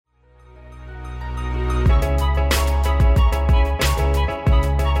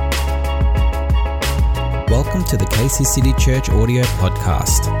to the Casey City Church audio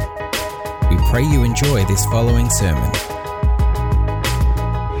podcast. We pray you enjoy this following sermon.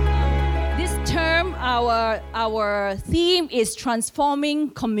 This term, our theme is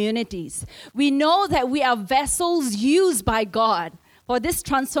transforming communities. We know that we are vessels used by God for this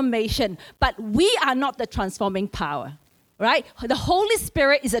transformation, but we are not the transforming power. Right? The Holy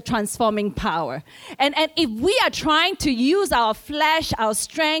Spirit is a transforming power. And if we are trying to use our flesh, our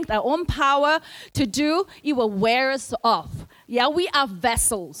strength, our own power to do, it will wear us off. Yeah, we are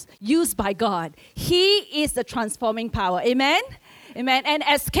vessels used by God. He is the transforming power. Amen? Amen. And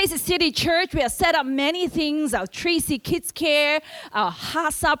as Casey City Church, we have set up many things, our Tracy Kids Care, our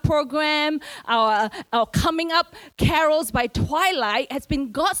HASA program, our Coming Up Carols by Twilight has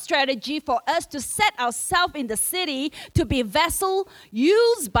been God's strategy for us to set ourselves in the city to be a vessel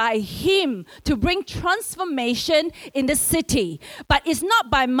used by Him to bring transformation in the city. But it's not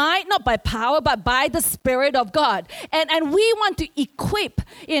by might, not by power, but by the Spirit of God. And we want to equip,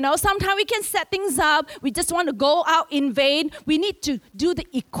 sometimes we can set things up, we just want to go out in vain. We need to do the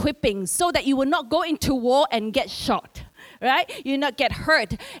equipping so that you will not go into war and get shot, right? You not get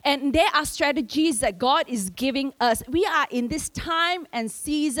hurt. And there are strategies that God is giving us. We are in this time and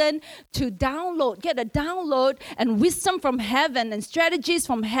season to get a download and wisdom from heaven and strategies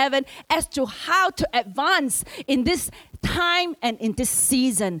from heaven as to how to advance in this time and in this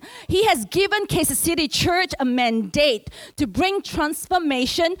season. He has given Casey City Church a mandate to bring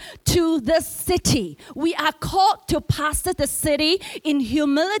transformation to the city. We are called to pastor the city in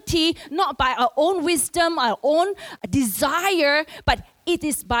humility, not by our own wisdom, our own desire, but it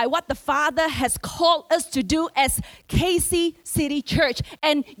is by what the Father has called us to do as Casey City Church.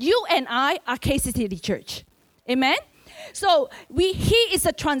 And you and I are Casey City Church. Amen? So He is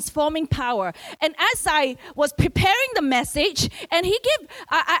a transforming power. And as I was preparing the message, and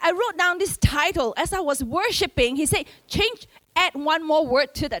I wrote down this title as I was worshiping. He said, add one more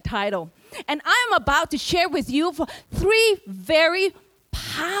word to the title. And I am about to share with you 3 very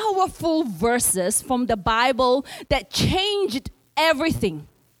powerful verses from the Bible that changed everything.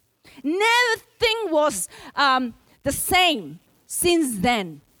 Nothing was the same since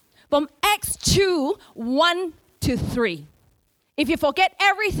then. From Acts 2, 1 to 3. If you forget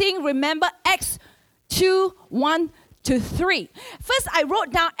everything, remember Acts 2, 1 to 3. First, I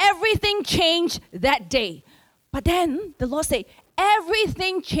wrote down everything changed that day. But then the Lord said,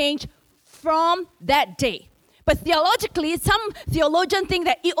 everything changed from that day. But theologically, some theologians think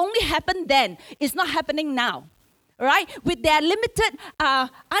that it only happened then. It's not happening now. Right? With their limited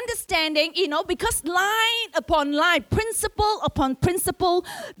understanding, because line upon line, principle upon principle,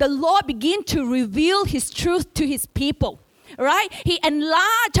 the Lord began to reveal His truth to His people. Right? He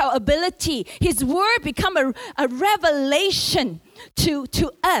enlarged our ability. His word become a revelation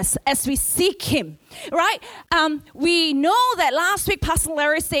to us as we seek Him. Right? We know that last week Pastor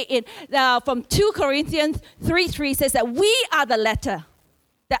Larry said from 2 Corinthians 3:3 says that we are the letter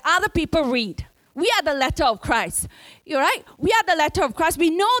that other people read. We are the letter of Christ. You're right? We are the letter of Christ. We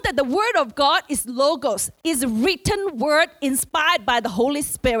know that the word of God is logos, is written word inspired by the Holy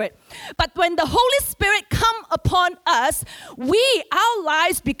Spirit. But when the Holy Spirit come upon us, our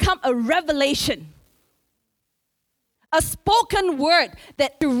lives become a revelation. A spoken word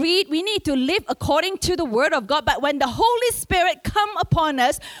that to read, we need to live according to the word of God. But when the Holy Spirit come upon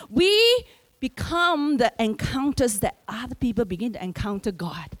us, we become the encounters that other people begin to encounter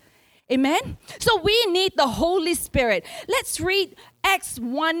God. Amen? So we need the Holy Spirit. Let's read Acts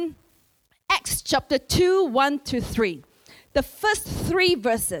chapter 2, 1 to 3. The first 3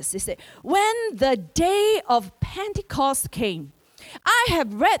 verses, it says, when the day of Pentecost came. I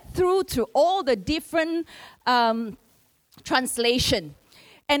have read through to all the different translation.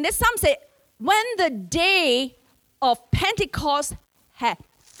 And then some say, when the day of Pentecost had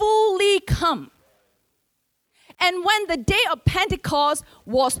fully come. And when the day of Pentecost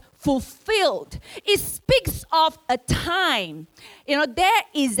was fulfilled, it speaks of a time. There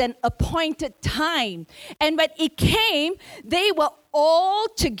is an appointed time. And when it came, they were all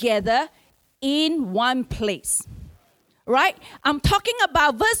together in one place. Right? I'm talking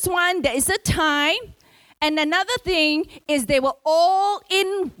about verse 1, there is a time. And another thing is they were all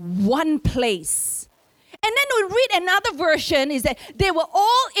in one place. And then we read another version is that they were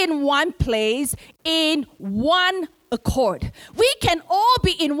all in one place in one accord. We can all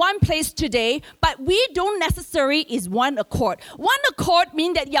be in one place today, but we don't necessarily is one accord. One accord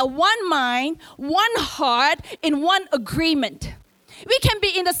means that you're one mind, one heart, in one agreement. We can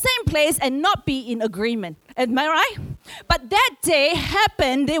be in the same place and not be in agreement. Am I right? But that day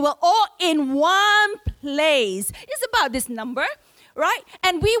happened, they were all in one place. It's about this number. right?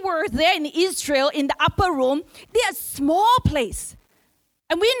 And we were there in Israel in the upper room. They're a small place.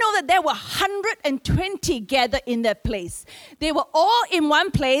 And we know that there were 120 gathered in that place. They were all in one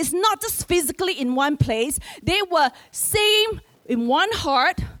place, not just physically in one place. They were same in one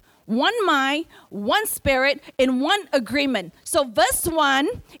heart, one mind, one spirit, in one agreement. So verse 1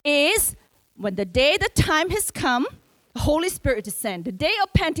 is, when the time has come, the Holy Spirit descended, the day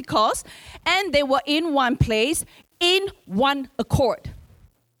of Pentecost, and they were in one place, in one accord.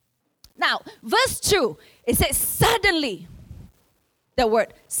 Now, verse 2, it says, suddenly, the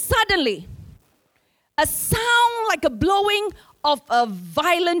word suddenly, a sound like a blowing of a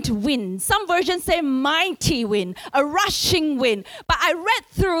violent wind. Some versions say mighty wind, a rushing wind. But I read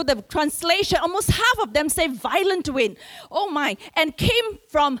through the translation, almost half of them say violent wind. Oh my, and came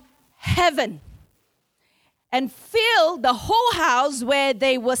from heaven and filled the whole house where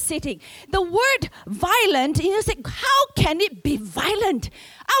they were sitting. The word violent, you say, how can it be violent?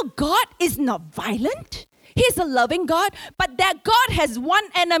 Our God is not violent. He's a loving God, but that God has one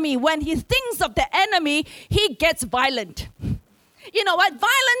enemy. When he thinks of the enemy, he gets violent. You know what?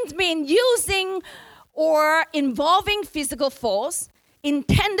 Violent means using or involving physical force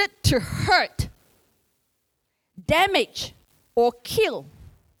intended to hurt, damage, or kill,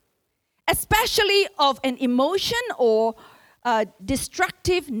 especially of an emotion or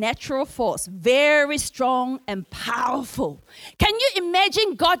destructive natural force, very strong and powerful. Can you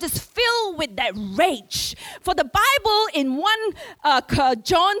imagine God is filled with that rage? For the Bible in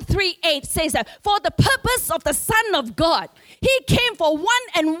John 3:8 says that for the purpose of the Son of God, he came for one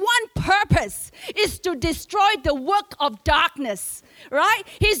and one purpose, is to destroy the work of darkness. Right?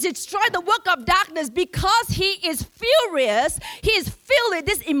 He's destroyed the work of darkness because he is furious. He is filled with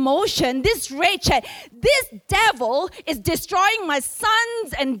this emotion, this rage. This devil is destroying my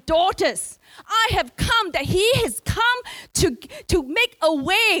sons and daughters. I have come, that he has come to make a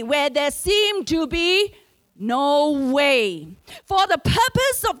way where there seemed to be no way. For the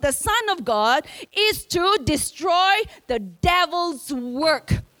purpose of the Son of God is to destroy the devil's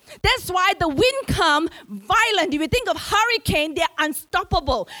work. That's why the wind come violent. If you think of hurricane, they're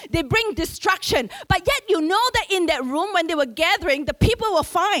unstoppable. They bring destruction. But yet you know that in that room when they were gathering, the people were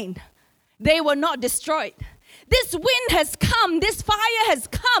fine. They were not destroyed. This wind has come, this fire has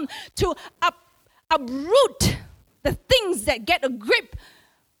come to uproot the things that get a grip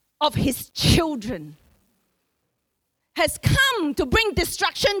of his children. Has come to bring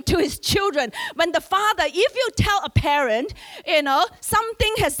destruction to his children. When the father, if you tell a parent,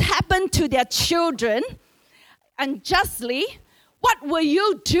 something has happened to their children unjustly, what will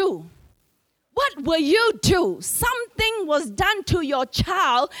you do? What will you do? Something was done to your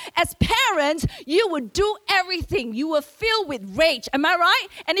child. As parents, you would do everything. You will fill with rage. Am I right?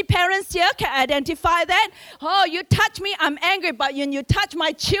 Any parents here can identify that? Oh, you touch me, I'm angry. But when you touch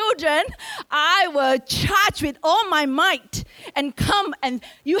my children, I will charge with all my might and come, and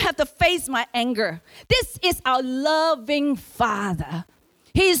you have to face my anger. This is our loving Father.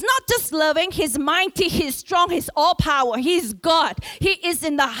 He is not just loving, he's mighty, he's strong, he's all power, he's God. He is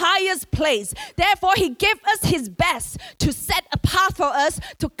in the highest place. Therefore, he gave us his best to set a path for us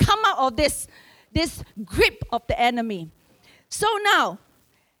to come out of this grip of the enemy. So now,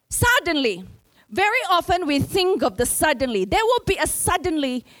 suddenly, very often we think of the suddenly. There will be a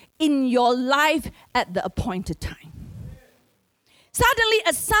suddenly in your life at the appointed time. Suddenly,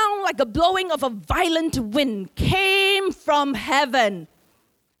 a sound like a blowing of a violent wind came from heaven,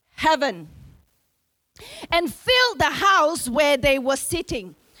 and filled the house where they were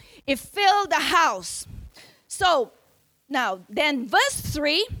sitting. It filled the house. So, now, then verse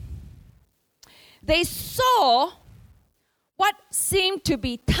 3, they saw what seemed to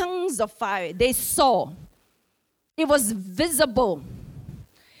be tongues of fire. They saw. It was visible.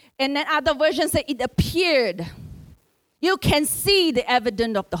 And then other versions say it appeared. You can see the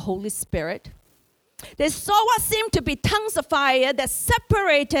evidence of the Holy Spirit. They saw what seemed to be tongues of fire that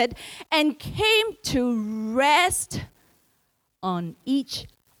separated and came to rest on each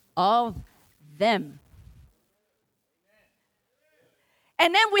of them.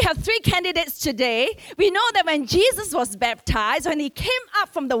 And then we have three candidates today. We know that when Jesus was baptized, when he came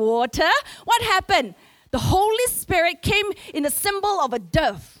up from the water, what happened? The Holy Spirit came in the symbol of a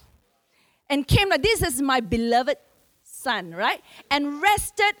dove and came like, this is my beloved Son, right? And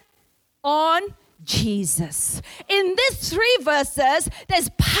rested on Jesus. In these three verses, there's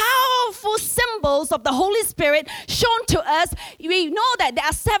powerful symbols of the Holy Spirit shown to us. We know that there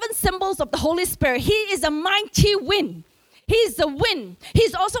are 7 symbols of the Holy Spirit. He is a mighty wind. He is the wind.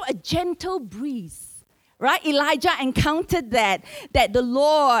 He's also a gentle breeze, Right? Elijah encountered that the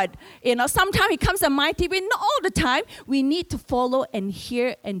Lord, sometimes He comes a mighty wind, not all the time. We need to follow and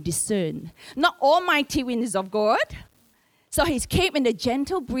hear and discern. Not all mighty wind is of God. So He came in the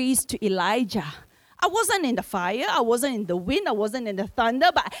gentle breeze to Elijah. I wasn't in the fire, I wasn't in the wind, I wasn't in the thunder,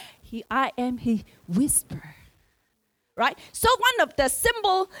 but I am His whisper. Right? So one of the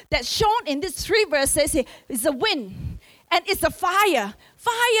symbols that's shown in these 3 verses is the wind. And it's a fire.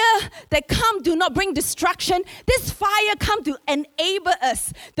 Fire that come do not bring destruction. This fire come to enable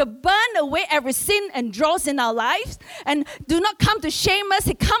us to burn away every sin and dross in our lives. And do not come to shame us.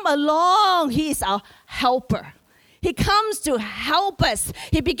 He come along. He is our helper. He comes to help us.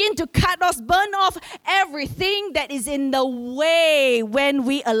 He begins to cut off, burn off everything that is in the way when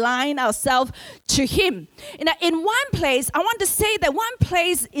we align ourselves to Him. In one place, I want to say that one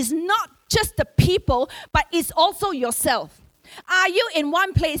place is not just the people, but it's also yourself. Are you in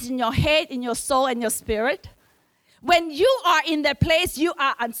one place in your head, in your soul, and your spirit? When you are in that place, you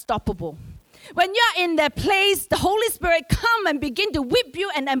are unstoppable. When you are in that place, the Holy Spirit come and begin to whip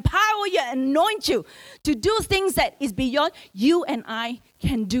you and empower you and anoint you to do things that is beyond you and I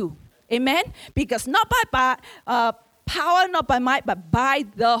can do. Amen? Because not by power, not by might, but by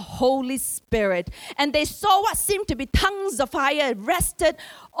the Holy Spirit. And they saw what seemed to be tongues of fire rested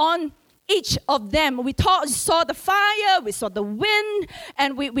on each of them. We saw the fire, we saw the wind,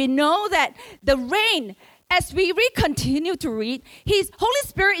 and we know that the rain, as we continue to read, His Holy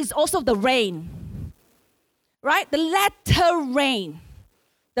Spirit is also the rain, right? The latter rain.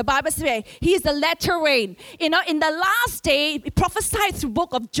 The Bible says He is the latter rain. In the last day, it prophesied through the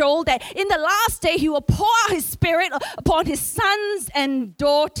book of Joel that in the last day, He will pour out His Spirit upon His sons and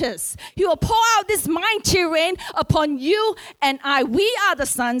daughters. He will pour out this mighty rain upon you and I. We are the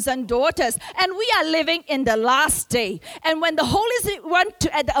sons and daughters, and we are living in the last day. And when the Holy Spirit wants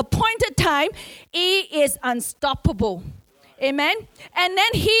to, at the appointed time, He is unstoppable. Amen. And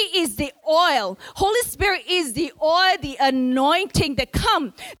then He is the oil. Holy Spirit is the oil, the anointing that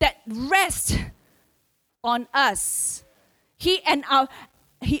come, that rest on us. He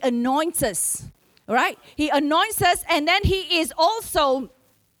anoints us, right? He anoints us, and then He is also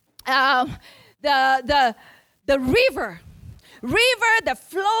the river that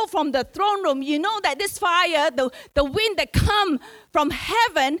flow from the throne room. You know that this fire, the wind that come from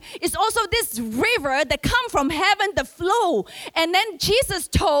heaven is also this river that come from heaven, the flow. And then Jesus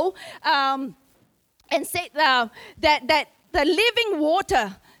told and said that the living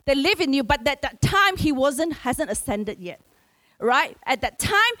water that live in you, but at that time He hasn't ascended yet, right? At that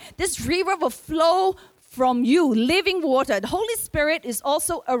time, this river will flow from you, living water. The Holy Spirit is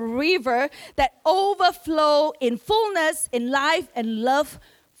also a river that overflow in fullness, in life, and love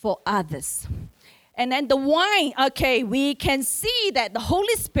for others. And then the wine, we can see that the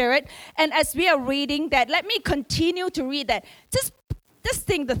Holy Spirit, and as we are reading that, let me continue to read that. Just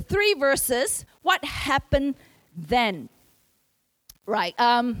think, the 3 verses, what happened then? Right.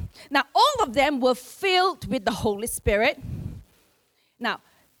 Now, all of them were filled with the Holy Spirit. Now,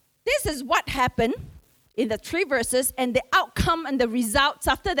 this is what happened in the 3 verses, and the outcome and the results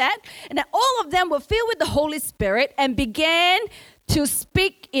after that. And then all of them were filled with the Holy Spirit and began to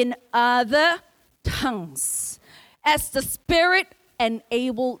speak in other tongues as the Spirit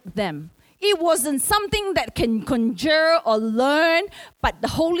enabled them. It wasn't something that can conjure or learn, but the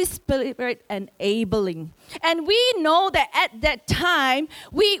Holy Spirit enabling. And we know that at that time,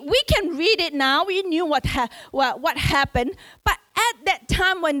 we can read it now. We knew what happened. But at that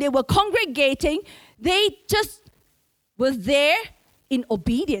time when they were congregating, they just were there in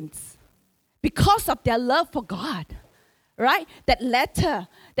obedience because of their love for God, right? That letter,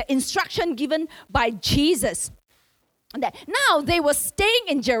 the instruction given by Jesus. That now they were staying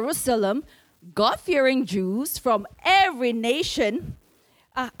in Jerusalem, God-fearing Jews from every nation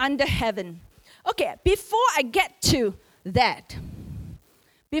under heaven. Okay, before I get to that,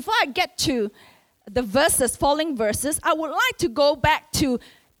 before I get to the following verses, I would like to go back to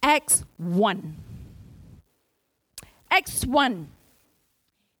Acts 1. Acts 1.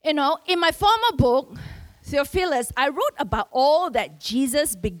 In my former book, Theophilus, I wrote about all that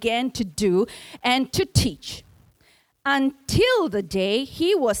Jesus began to do and to teach until the day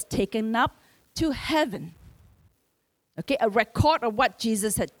He was taken up to heaven. Okay, a record of what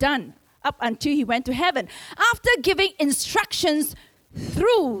Jesus had done up until He went to heaven. After giving instructions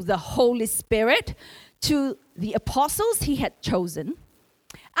through the Holy Spirit to the apostles He had chosen,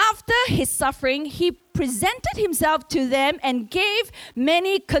 after His suffering, He presented Himself to them and gave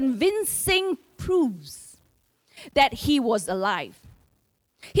many convincing proofs that He was alive.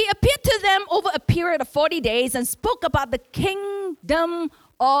 He appeared to them over a period of 40 days and spoke about the kingdom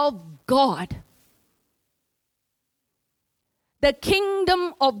of God. the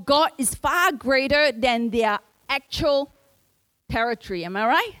kingdom of God is far greater than their actual territory. Am I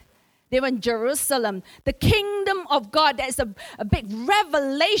right? They were in Jerusalem. The kingdom of God, there's a big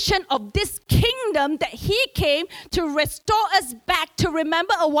revelation of this kingdom that He came to restore us back to.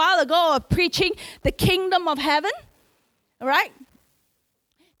 Remember a while ago of preaching the kingdom of heaven? All right?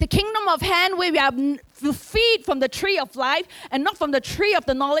 The kingdom of heaven where we are feed from the tree of life and not from the tree of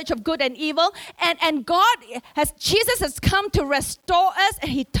the knowledge of good and evil. And Jesus has come to restore us, and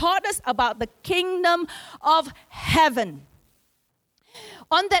He taught us about the kingdom of heaven.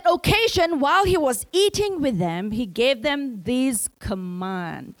 On that occasion, while He was eating with them, He gave them this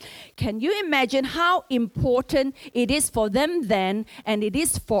command. Can you imagine how important it is for them then and it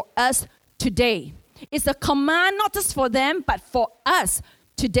is for us today? It's a command not just for them, but for us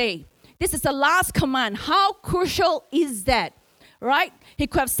today. This is the last command. How crucial is that? Right? He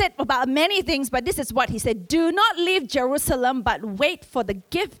could have said about many things, but this is what He said. Do not leave Jerusalem, but wait for the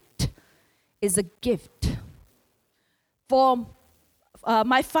gift. Is a gift. For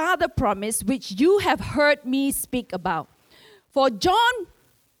my Father promised, which you have heard me speak about. For John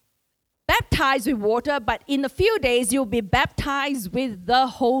baptized with water, but in a few days you'll be baptized with the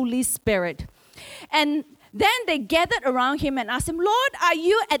Holy Spirit. And then they gathered around Him and asked Him, Lord, are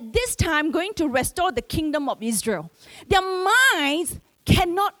you at this time going to restore the kingdom of Israel? Their minds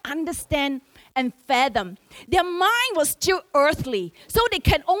cannot understand and fathom. Their mind was still earthly, so they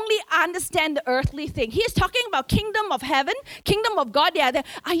can only understand the earthly thing. He is talking about kingdom of heaven, kingdom of God. They are there.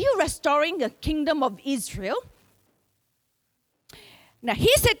 Are you restoring the kingdom of Israel? Now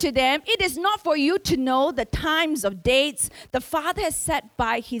He said to them, it is not for you to know the times of dates the Father has set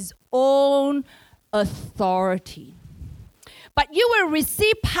by His own authority. But you will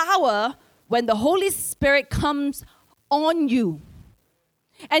receive power when the Holy Spirit comes on you.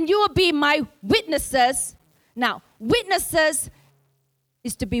 And you will be my witnesses. Now, witnesses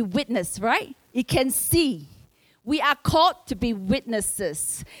is to be witness, right? You can see. We are called to be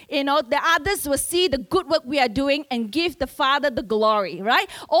witnesses. You know, the others will see the good work we are doing and give the Father the glory, right?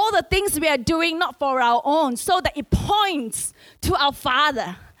 All the things we are doing not for our own, so that it points to our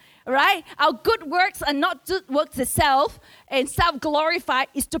Father, right? Our good works are not good works itself and self-glorified,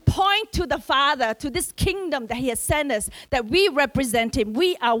 is to point to the Father, to this kingdom that He has sent us, that we represent Him.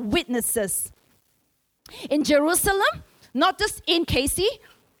 We are witnesses. In Jerusalem, not just in KC,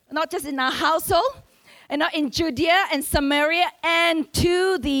 not just in our household, and not in Judea and Samaria, and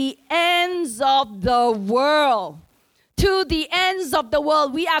to the ends of the world. To the ends of the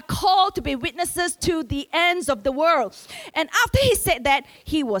world. We are called to be witnesses to the ends of the world. And after He said that,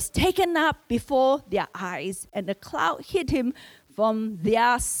 He was taken up before their eyes, and the cloud hid Him from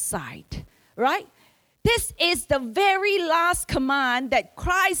their sight. Right? This is the very last command that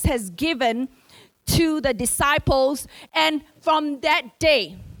Christ has given to the disciples. And from that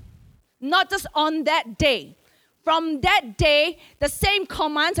day, not just on that day, from that day, the same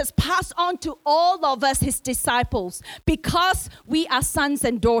command has passed on to all of us, His disciples, because we are sons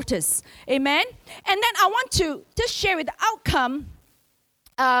and daughters. Amen? And then I want to just share with the outcome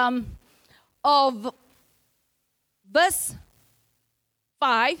of verse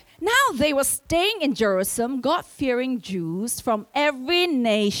 5. Now they were staying in Jerusalem, God-fearing Jews from every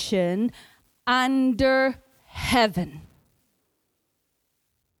nation under heaven.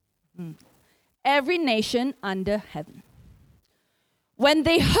 Every nation under heaven. When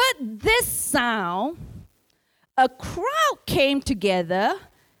they heard this sound, a crowd came together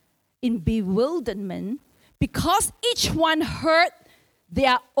in bewilderment because each one heard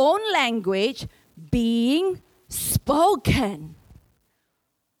their own language being spoken.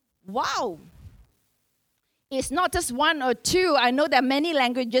 Wow. It's not just one or two. I know there are many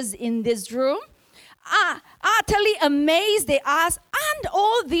languages in this room. Utterly amazed, they asked, aren't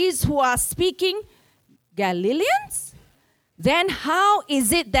all these who are speaking Galileans? Then how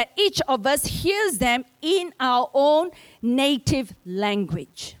is it that each of us hears them in our own native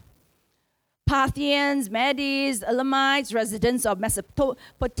language? Parthians, Medes, Elamites, residents of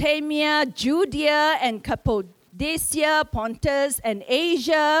Mesopotamia, Judea and Cappadocia, Pontus and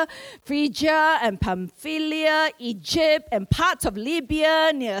Asia, Phrygia and Pamphylia, Egypt and parts of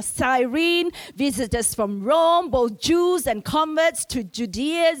Libya near Cyrene, visitors from Rome, both Jews and converts to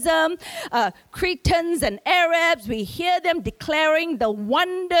Judaism, Cretans and Arabs. We hear them declaring the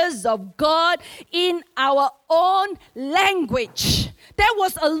wonders of God in our own language. There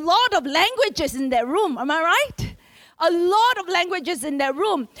was a lot of languages in that room, am I right? A lot of languages in that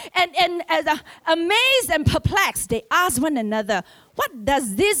room. And as amazed and perplexed, they asked one another, what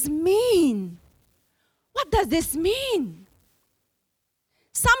does this mean? What does this mean?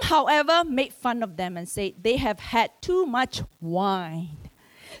 Some, however, made fun of them and said they have had too much wine.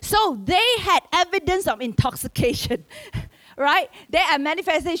 So they had evidence of intoxication, right? They are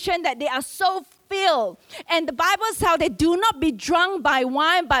manifestation that they are so filled. And the Bible says they do not be drunk by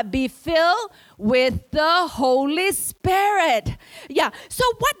wine, but be filled with the Holy Spirit. Yeah. So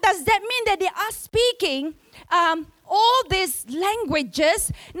what does that mean? That they are speaking all these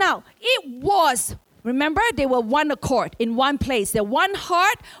languages. Now, it was, remember, they were one accord in one place. They're one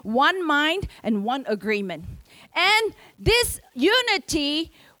heart, one mind, and one agreement. And this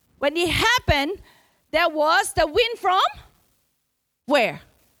unity, when it happened, there was the wind from where?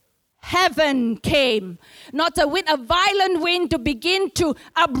 Heaven came. Not a wind, a violent wind to begin to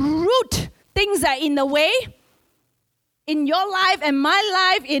uproot things that are in the way. In your life and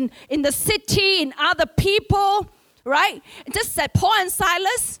my life, in the city, in other people, right? Just like Paul and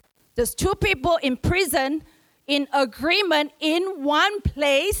Silas, there's two people in prison in agreement in one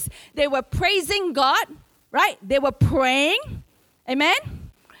place. They were praising God, right? They were praying. Amen?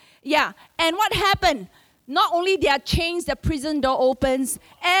 Yeah. And what happened? Not only their chains, the prison door opens,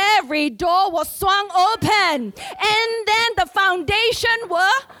 every door was swung open. And then the foundation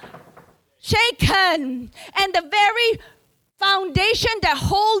were shaken. And the very foundation that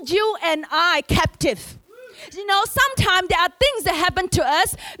holds you and I captive. You know, sometimes there are things that happen to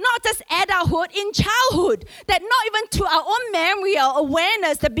us, not just adulthood, in childhood, that not even to our own memory or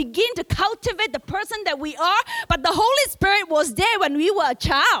awareness that begin to cultivate the person that we are, but the Holy Spirit was there when we were a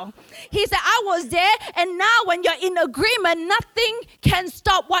child. He said, I was there, and now when you're in agreement, nothing can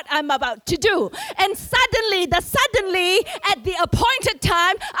stop what I'm about to do. And suddenly, at the appointed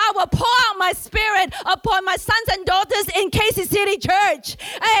time, I will pour out my Spirit upon my sons and daughters in Casey City Church.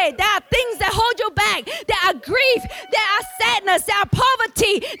 Hey, there are things that hold you back. There are grief, there are sadness, there are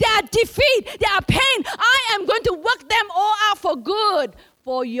poverty, there are defeat, there are pain. I am going to work them all out for good,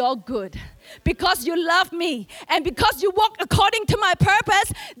 for your good. Because you love me and because you walk according to my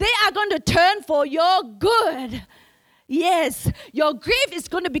purpose, they are going to turn for your good. Yes, your grief is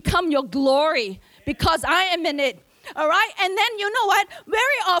going to become your glory because I am in it. All right? And then you know what?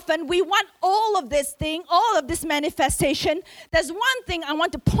 Very often we want all of this thing, all of this manifestation. There's one thing I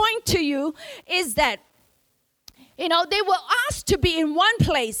want to point to you is that you know, they were asked to be in one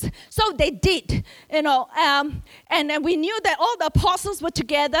place, so they did, you know, and then we knew that all the apostles were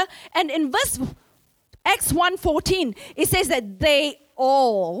together, and in verse Acts 1:14, it says that they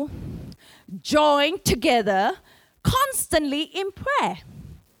all joined together constantly in prayer,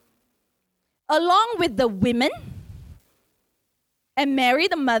 along with the women, and Mary,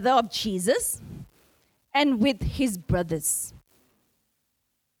 the mother of Jesus, and with his brothers.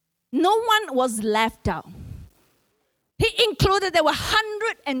 No one was left out. He included, there were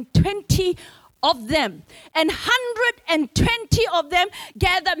 120 of them. And 120 of them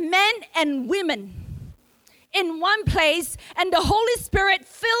gathered men and women in one place. And the Holy Spirit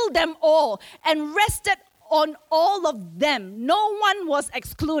filled them all and rested on all of them. No one was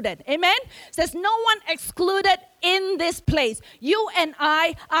excluded. Amen? There's no one excluded in this place. You and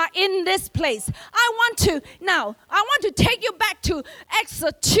I are in this place. I want to take you back to Acts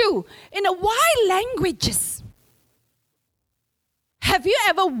 2. Why languages? Have you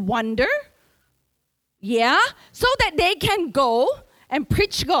ever wondered? Yeah, so that they can go and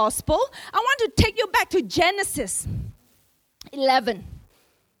preach gospel. I want to take you back to Genesis 11.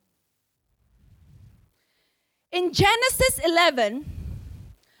 In Genesis 11,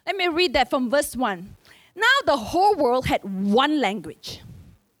 let me read that from verse 1. Now the whole world had one language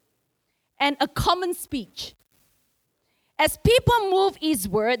and a common speech. As people moved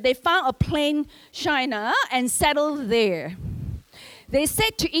eastward, they found a plain Shinar and settled there. They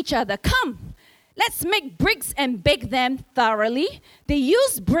said to each other, come, let's make bricks and bake them thoroughly. They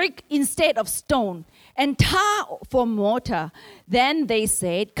used brick instead of stone and tar for mortar. Then they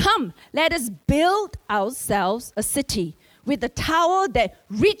said, come, let us build ourselves a city with a tower that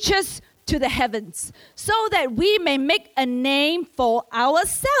reaches to the heavens, so that we may make a name for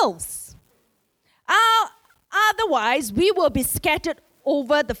ourselves. Otherwise, we will be scattered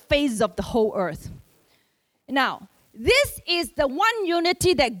over the face of the whole earth. Now, this is the one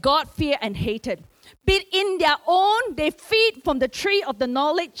unity that God feared and hated. But in their own, they feed from the tree of the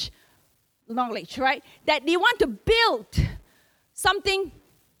knowledge, right? That they want to build something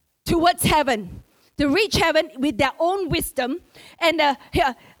towards heaven, to reach heaven with their own wisdom and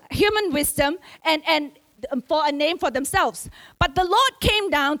human wisdom and for a name for themselves. But the Lord came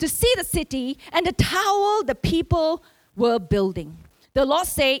down to see the city and the tower the people were building. The Lord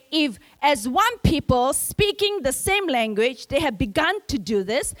say, if as one people speaking the same language, they have begun to do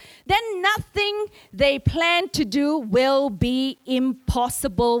this, then nothing they plan to do will be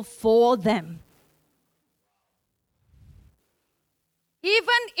impossible for them. Even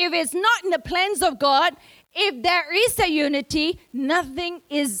if it's not in the plans of God, if there is a unity, nothing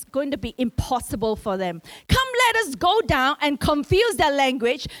is going to be impossible for them. Come, let us go down and confuse their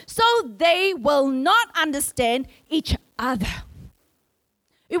language so they will not understand each other.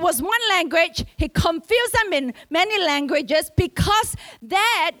 It was one language. He confused them in many languages because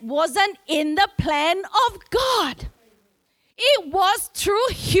that wasn't in the plan of God. It was through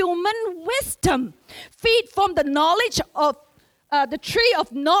human wisdom, feed from the knowledge of the tree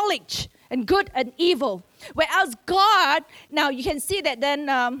of knowledge and good and evil. Whereas God, now you can see that then,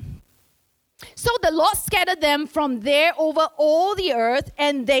 so the Lord scattered them from there over all the earth,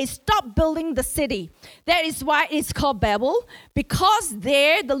 and they stopped building the city. That is why it's called Babel, because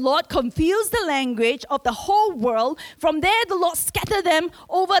there the Lord confused the language of the whole world. From there the Lord scattered them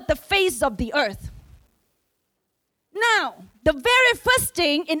over the face of the earth. Now, the very first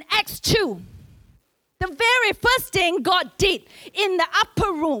thing in Acts 2, the very first thing God did in the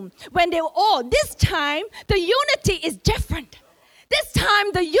upper room, when they were all, this time the unity is different. This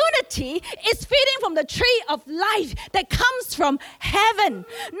time the unity is feeding from the tree of life that comes from heaven.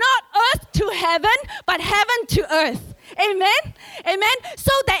 Not earth to heaven, but heaven to earth. Amen? Amen?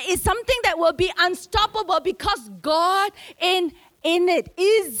 So that is something that will be unstoppable because God in it,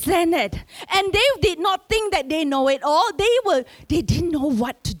 is in it. And they did not think that they know it all. They didn't know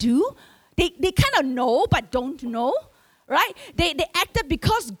what to do. They kind of know, but don't know, right? They acted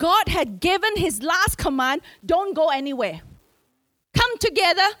because God had given his last command, don't go anywhere. Come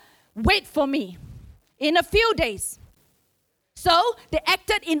together, wait for me in a few days. So they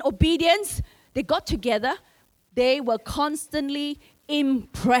acted in obedience. They got together. They were constantly in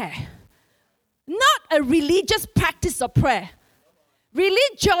prayer. Not a religious practice of prayer.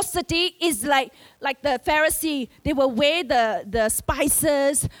 Religiosity is like the Pharisee. They will weigh the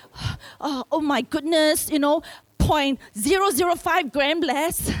spices. Oh my goodness, 0.005 gram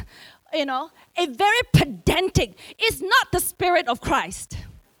less. A very pedantic. It's not the Spirit of Christ.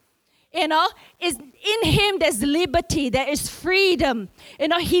 Is in him there's liberty, there is freedom.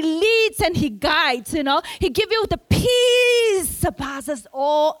 He leads and he guides. He gives you the peace that passes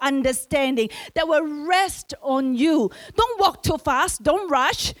all understanding that will rest on you. Don't walk too fast, don't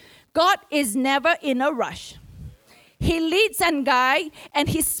rush. God is never in a rush. He leads and guides, and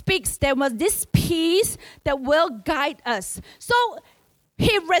he speaks. There was this peace that will guide us. So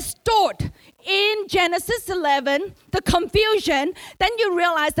he restored in Genesis 11 the confusion. Then you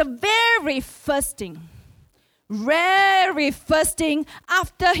realize the very first thing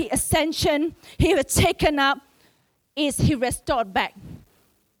after his ascension, he was taken up, is he restored back.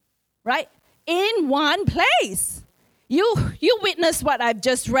 Right? In one place. You witness what I've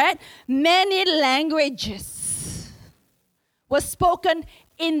just read. Many languages were spoken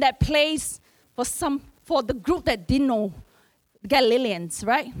in that place for the group that didn't know. Galileans,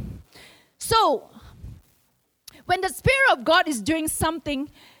 right? So, when the Spirit of God is doing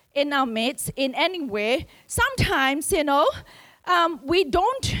something in our midst, in any way, sometimes, we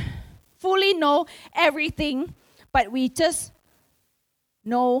don't fully know everything, but we just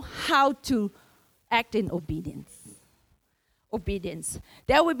know how to act in obedience. Obedience.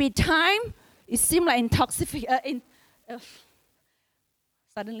 There will be time, it seems like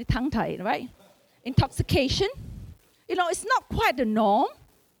suddenly tongue-tied, right? Intoxication. It's not quite the norm.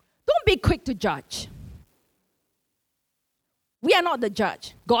 Don't be quick to judge. We are not the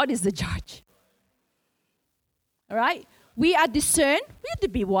judge. God is the judge. All right? We are discerned. We have to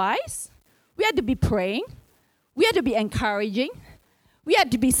be wise. We have to be praying. We have to be encouraging. We have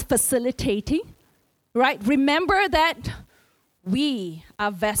to be facilitating. Right? Remember that we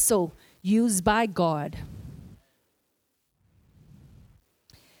are vessel used by God.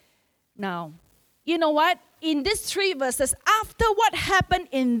 Now, you know what? In these 3 verses, after what happened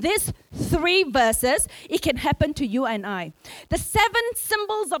in these 3 verses, it can happen to you and I. The 7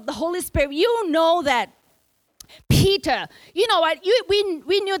 symbols of the Holy Spirit, you know that Peter, you know what, we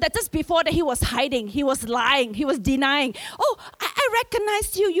knew that just before that he was hiding, he was lying, he was denying. Oh, I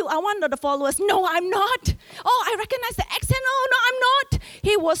recognize you are one of the followers. No, I'm not. Oh, I recognize the accent. No, I'm not.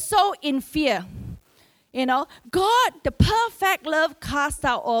 He was so in fear. God, the perfect love casts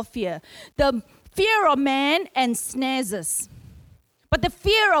out all fear. The fear of man ensnares us. But the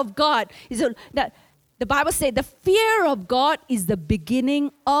fear of God is that the Bible says the fear of God is the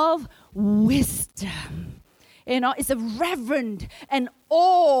beginning of wisdom. It's a reverend and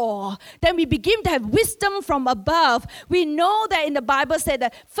awe. Then we begin to have wisdom from above. We know that in the Bible said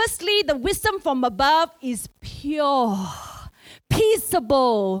that firstly, the wisdom from above is pure,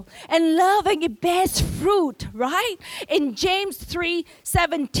 peaceable, and loving. It bears fruit, right? In James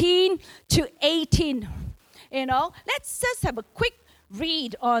 3:17 to 18. Let's just have a quick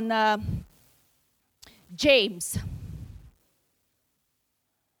read on James.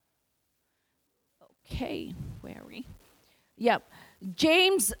 Okay, where are we? Yep.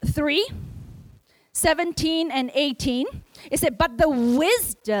 James 3:17 and 18. It said, but the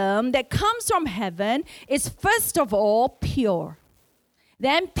wisdom that comes from heaven is first of all pure,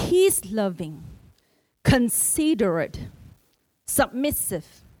 then peace-loving, considerate,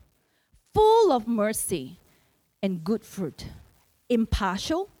 submissive, full of mercy and good fruit,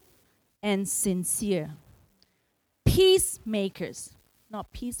 impartial and sincere. Peacemakers,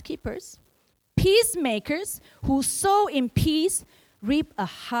 not peacekeepers. Peacemakers who sow in peace reap a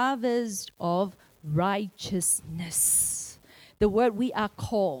harvest of righteousness. The word we are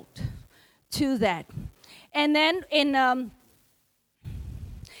called to that. And then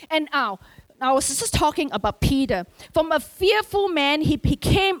I was just talking about Peter. From a fearful man, he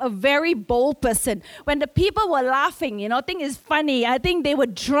became a very bold person. When the people were laughing, I think it's funny. I think they were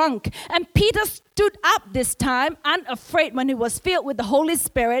drunk. And Peter stood up this time, unafraid, when he was filled with the Holy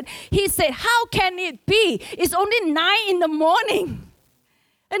Spirit. He said, how can it be? It's only 9 a.m.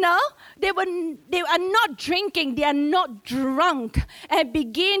 They are not drinking, they are not drunk, and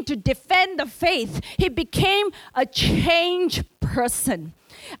begin to defend the faith. He became a changed person.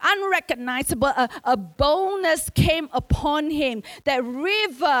 Unrecognizable, a boldness came upon him. That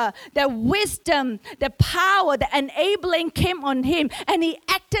river, that wisdom, the power, the enabling came on him, and he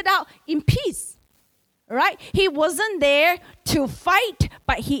acted out in peace. Right? He wasn't there to fight,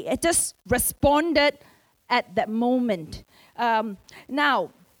 but he just responded at that moment.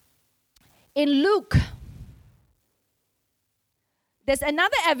 Now, in Luke, there's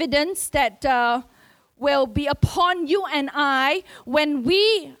another evidence that will be upon you and I when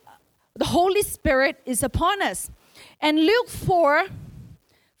the Holy Spirit is upon us. And Luke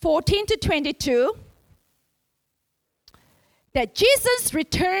 4:14 to 22, that Jesus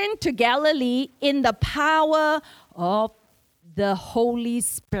returned to Galilee in the power of the Holy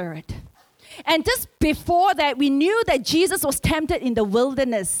Spirit. And just before that, we knew that Jesus was tempted in the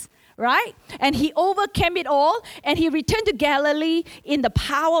wilderness, right? And he overcame it all, and he returned to Galilee in the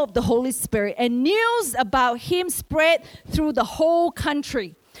power of the Holy Spirit. And news about him spread through the whole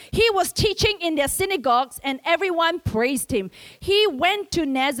country. He was teaching in their synagogues, and everyone praised him. He went to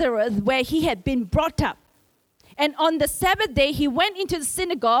Nazareth, where he had been brought up. And on the Sabbath day, he went into the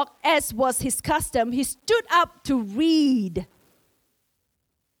synagogue, as was his custom. He stood up to read.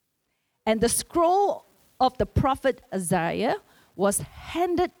 And the scroll of the prophet Isaiah was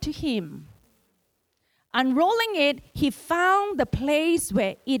handed to him. Unrolling it, he found the place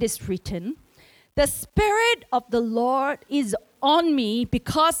where it is written, "The Spirit of the Lord is on me,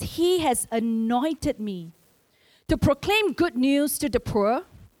 because he has anointed me to proclaim good news to the poor.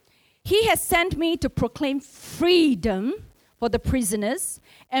 He has sent me to proclaim freedom for the prisoners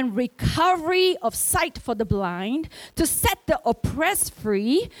and recovery of sight for the blind, to set the oppressed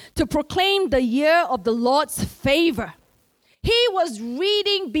free, to proclaim the year of the Lord's favor." He was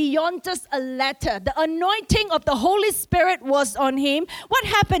reading beyond just a letter. The anointing of the Holy Spirit was on him. What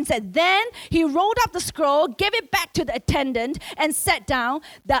happens is then he rolled up the scroll, gave it back to the attendant, and sat down.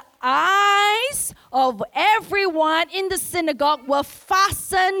 The eyes of everyone in the synagogue were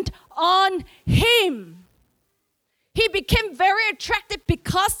fastened on him. He became very attractive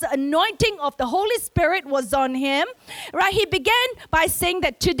because the anointing of the Holy Spirit was on him. Right? He began by saying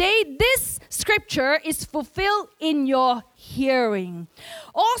that today this scripture is fulfilled in your hearing.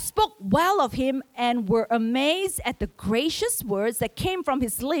 All spoke well of him and were amazed at the gracious words that came from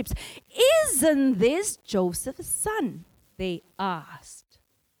his lips. "Isn't this Joseph's son?" they asked.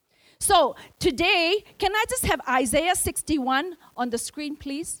 So today, can I just have Isaiah 61 on the screen,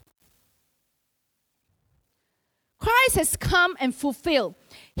 please? Christ has come and fulfilled.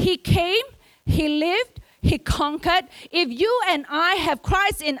 He came, he lived, he conquered. If you and I have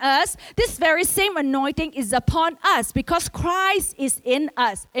Christ in us, this very same anointing is upon us because Christ is in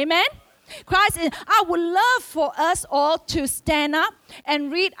us. Amen? I would love for us all to stand up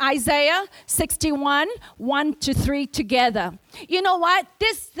and read Isaiah 61, 1 to 3 together. You know what?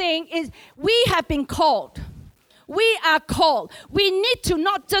 This thing is, we have been called. we are called. We need to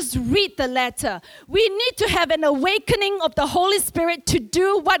not just read the letter. We need to have an awakening of the Holy Spirit to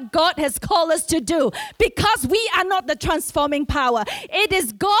do what God has called us to do, because we are not the transforming power. It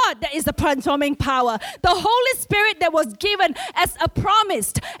is God that is the transforming power. The Holy Spirit that was given as a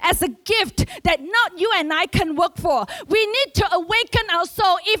promise, as a gift that not you and I can work for. We need to awaken our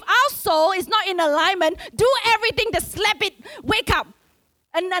soul. If our soul is not in alignment, do everything to slap it, wake up,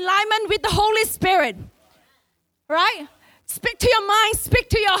 in alignment with the Holy Spirit. Right? Speak to your mind, speak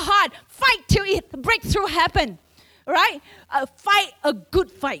to your heart, fight till breakthrough happen. Right? Fight a good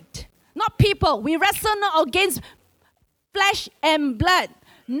fight. Not people. We wrestle not against flesh and blood,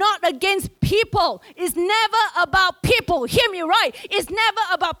 not against people. It's never about people. Hear me right. It's never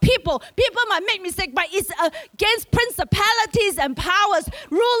about people. People might make mistakes, but it's against principalities and powers,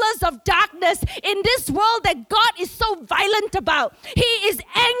 rulers of darkness in this world that God is so violent about. He is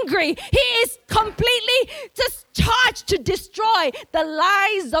angry. He is completely just charged to destroy the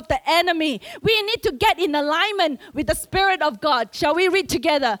lies of the enemy. We need to get in alignment with the Spirit of God. Shall we read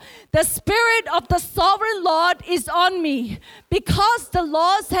together? The Spirit of the Sovereign Lord is on me, because the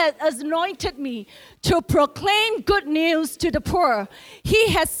Lord has anointed me to proclaim good news to the poor. He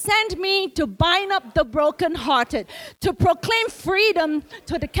has sent me to bind up the brokenhearted, to proclaim freedom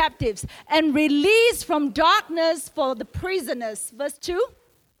to the captives, and release from darkness for the prisoners. Verse 2.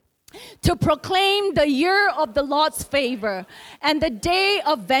 To proclaim the year of the Lord's favor and the day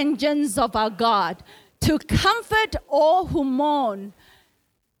of vengeance of our God, to comfort all who mourn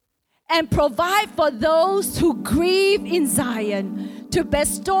and provide for those who grieve in Zion, to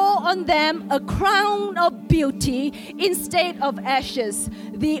bestow on them a crown of beauty instead of ashes,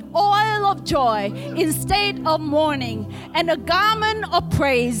 the oil of joy instead of mourning, and a garment of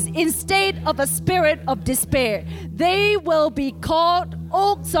praise instead of a spirit of despair. They will be called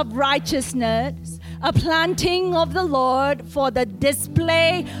oaks of righteousness, a planting of the Lord for the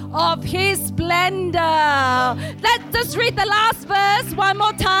display of His splendor. Let's just read the last verse one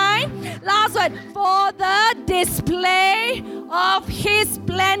more time. Last one. For the display of His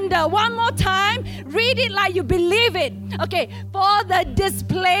splendor. One more time. Read it like you believe it. Okay. For the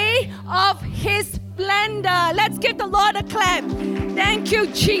display of His splendor. Let's give the Lord a clap. Thank you,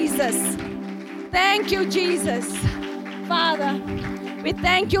 Jesus. Thank you, Jesus. Father, we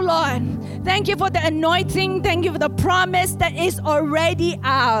thank you, Lord. Thank you for the anointing. Thank you for the promise that is already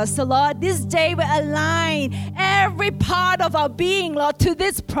ours. So, Lord, this day we align every part of our being, Lord, to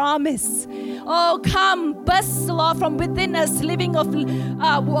this promise. Oh, come, burst, Lord, from within us, river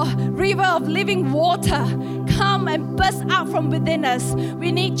of living water. Come and burst out from within us.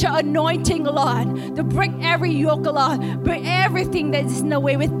 We need your anointing, Lord, to break every yoke, Lord, break everything that is in the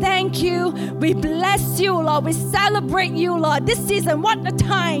way. We thank you. We bless you, Lord. We celebrate you, Lord. This season, what a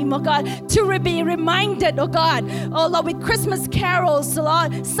time, oh God, to be reminded, oh God, oh Lord, with Christmas carols,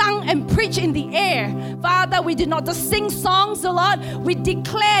 Lord, sung and preached in the air. Father, we do not just sing songs, oh Lord, we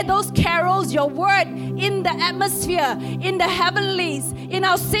declare those carols, your word, in the atmosphere, in the heavenlies, in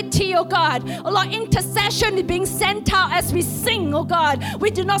our city, oh God. Oh Lord, intercession is being sent out as we sing, oh God.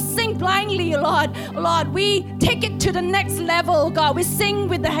 We do not sing blindly, oh Lord. Oh Lord, we take it to the next level, oh God. We sing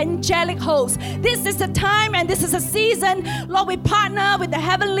with the angelic host. This is the time and this is a season, Lord, we partner with the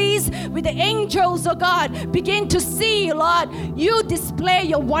heavenlies, with the angels, oh God. Begin to see, Lord, you display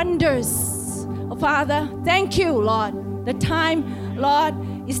your wonders. Oh Father, thank you, Lord. The time, Lord,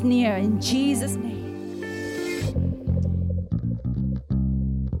 is near. In Jesus' name.